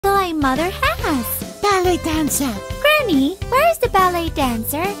mother has? Ballet dancer. Granny, where's the ballet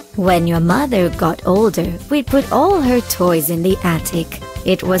dancer? When your mother got older, we put all her toys in the attic.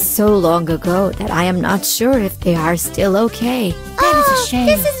 It was so long ago that I am not sure if they are still okay. That is a shame.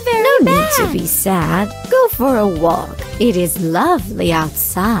 This is very No bad. need to be sad. Go for a walk. It is lovely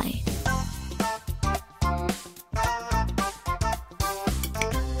outside.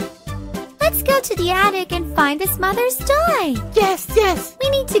 Let's go to the attic and find his mother's toy. Yes, yes. We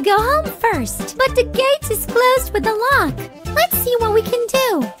need to go home first, but the gate is closed with a lock. Let's see what we can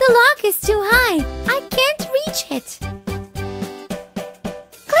do. The lock is too high. I can't reach it.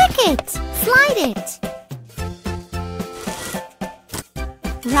 Click it. Slide it.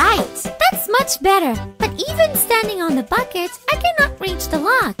 Right. That's much better. But even standing on the bucket, I cannot reach the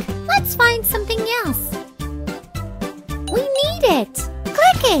lock. Let's find something else. We need it.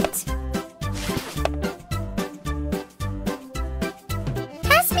 Click it.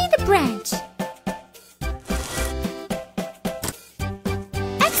 Pass me the branch.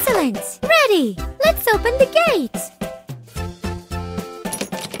 Excellent. Ready. Let's open the gate.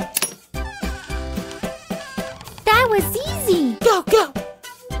 That was easy. Go, go.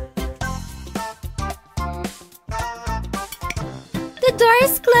 The door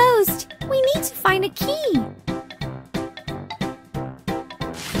is closed. We need to find a key.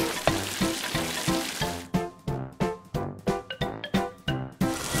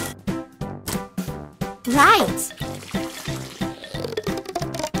 Right.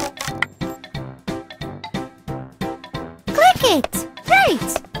 Click it.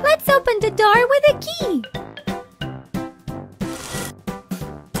 Great. Let's open the door with a key.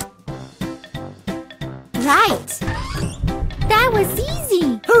 Right. That was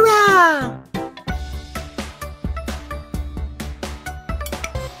easy. Hurrah!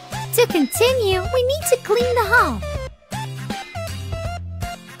 To continue, we need to clean the hall.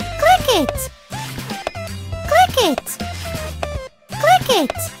 Click it. Click it. Click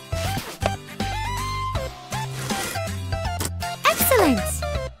it. Excellent.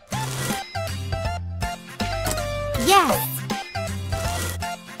 Yes.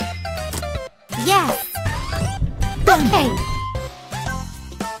 Yes. Okay.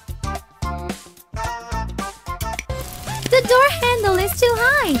 The door handle is too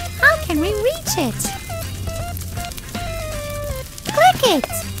high. How can we reach it? Click it.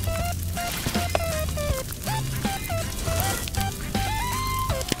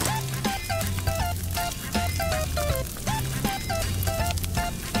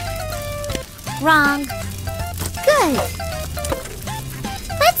 Wrong. Good.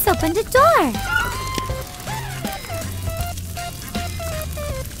 Let's open the door.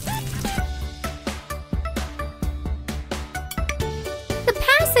 The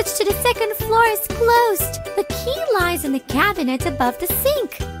passage to the second floor is closed. The key lies in the cabinet above the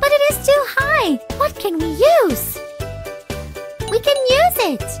sink. But it is too high. What can we use? We can use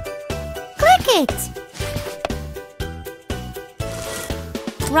it. Click it.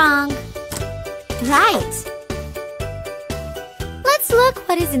 Wrong. Right. Let's look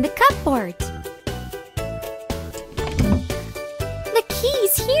what is in the cupboard. The key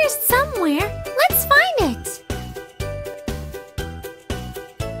is here somewhere. Let's find it.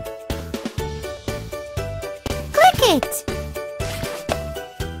 Click it.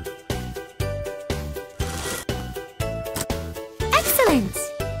 Excellent.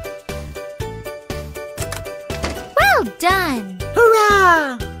 Well done.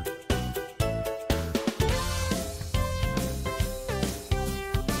 Hurrah!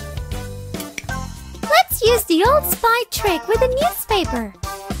 Let's use the old spy trick with a newspaper.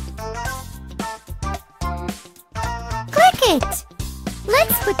 Click it.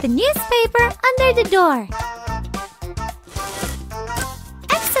 Let's put the newspaper under the door.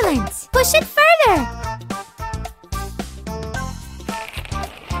 Excellent. Push it further.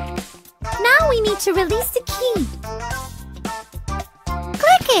 Now we need to release the key.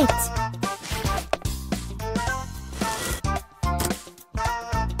 Click it.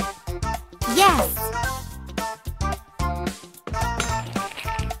 Yes.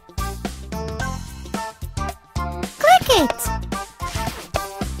 Click it.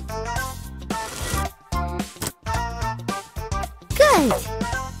 Good.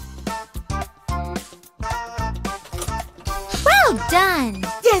 Well done.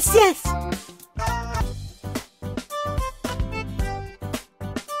 Yes, yes.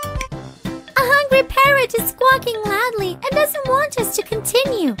 A hungry parrot is squawking loudly and doesn't want us to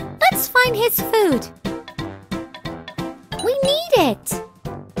continue. Let's find his food. We need it.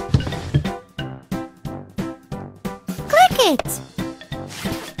 Click it.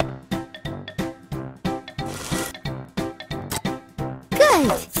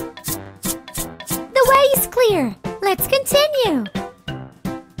 Good. way is clear. Let's continue.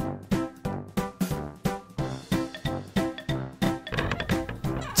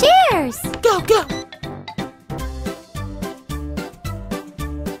 Cheers! Go, go.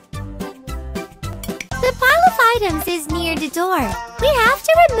 The pile of items is near the door. We have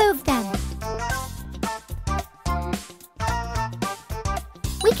to remove them.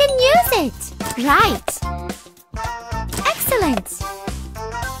 We can use it. Right. Excellent.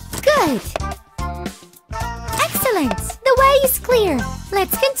 Good. Excellent. The way is clear.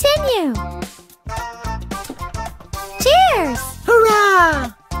 Let's continue. Cheers!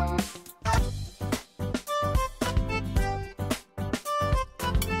 Hurrah!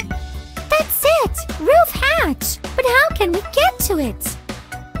 That's it! Roof hatch! But how can we get to it?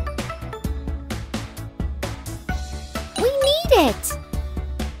 We need it!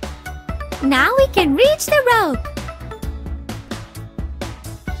 Now we can reach the rope!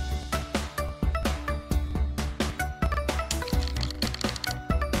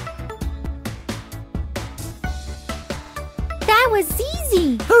 That was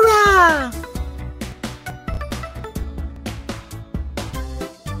easy! Hurrah!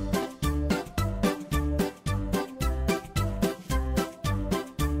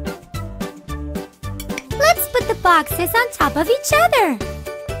 Let's put the boxes on top of each other!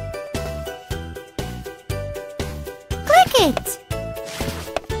 Click it!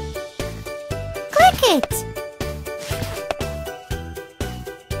 Click it!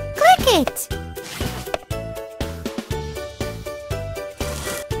 Click it!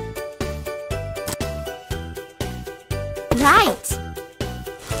 Right!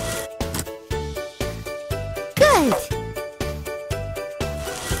 Good!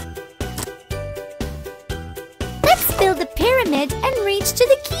 Let's build a pyramid and reach to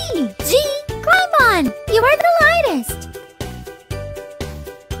the key! G, climb on! You are the lightest!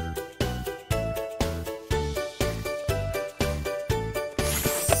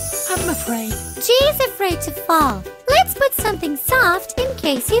 I'm afraid. G is afraid to fall. Let's put something soft in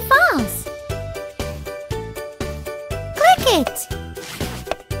case he falls. Click it!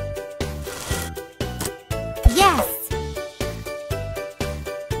 Yes!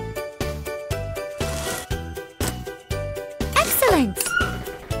 Excellent!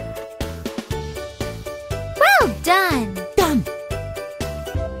 Well done! Done.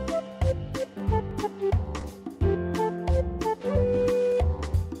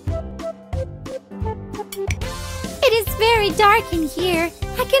 It is very dark in here.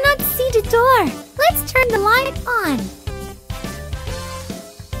 I cannot see the door. Let's turn the light on.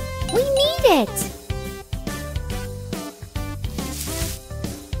 We need it.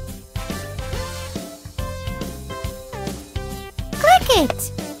 Click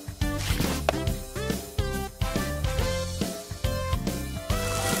it.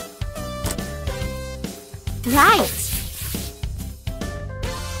 Right.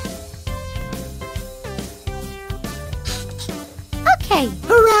 Okay.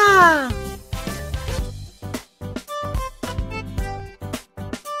 Hurrah!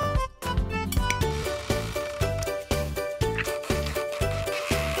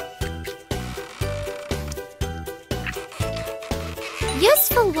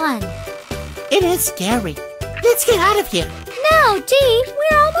 Useful one. It is scary. Let's get out of here. No, Dee,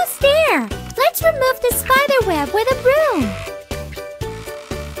 we're almost there. Let's remove the spider web with a broom.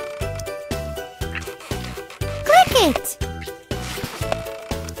 Click it.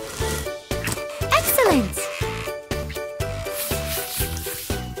 Excellent.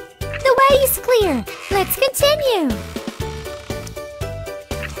 The way is clear. Let's continue.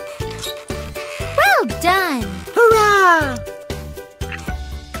 Well done. Hurrah!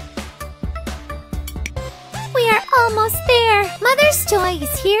 We are almost there. Mother's toy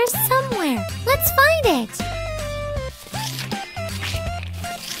is here somewhere. Let's find it.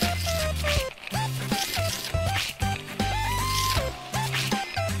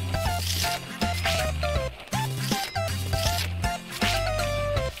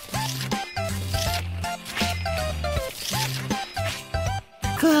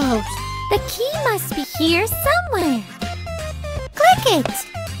 Close. The key must be here somewhere. Click it.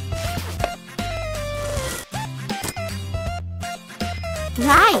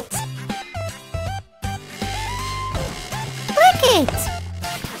 Right. Click it.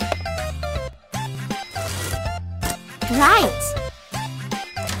 Right.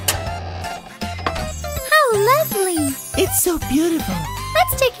 How lovely. It's so beautiful.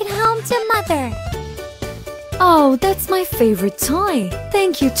 Let's take it home to Mother. Oh, that's my favorite toy.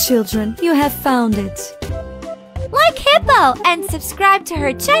 Thank you, children. You have found it. Like Hippo and subscribe to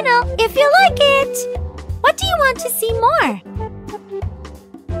her channel if you like it. What do you want to see more?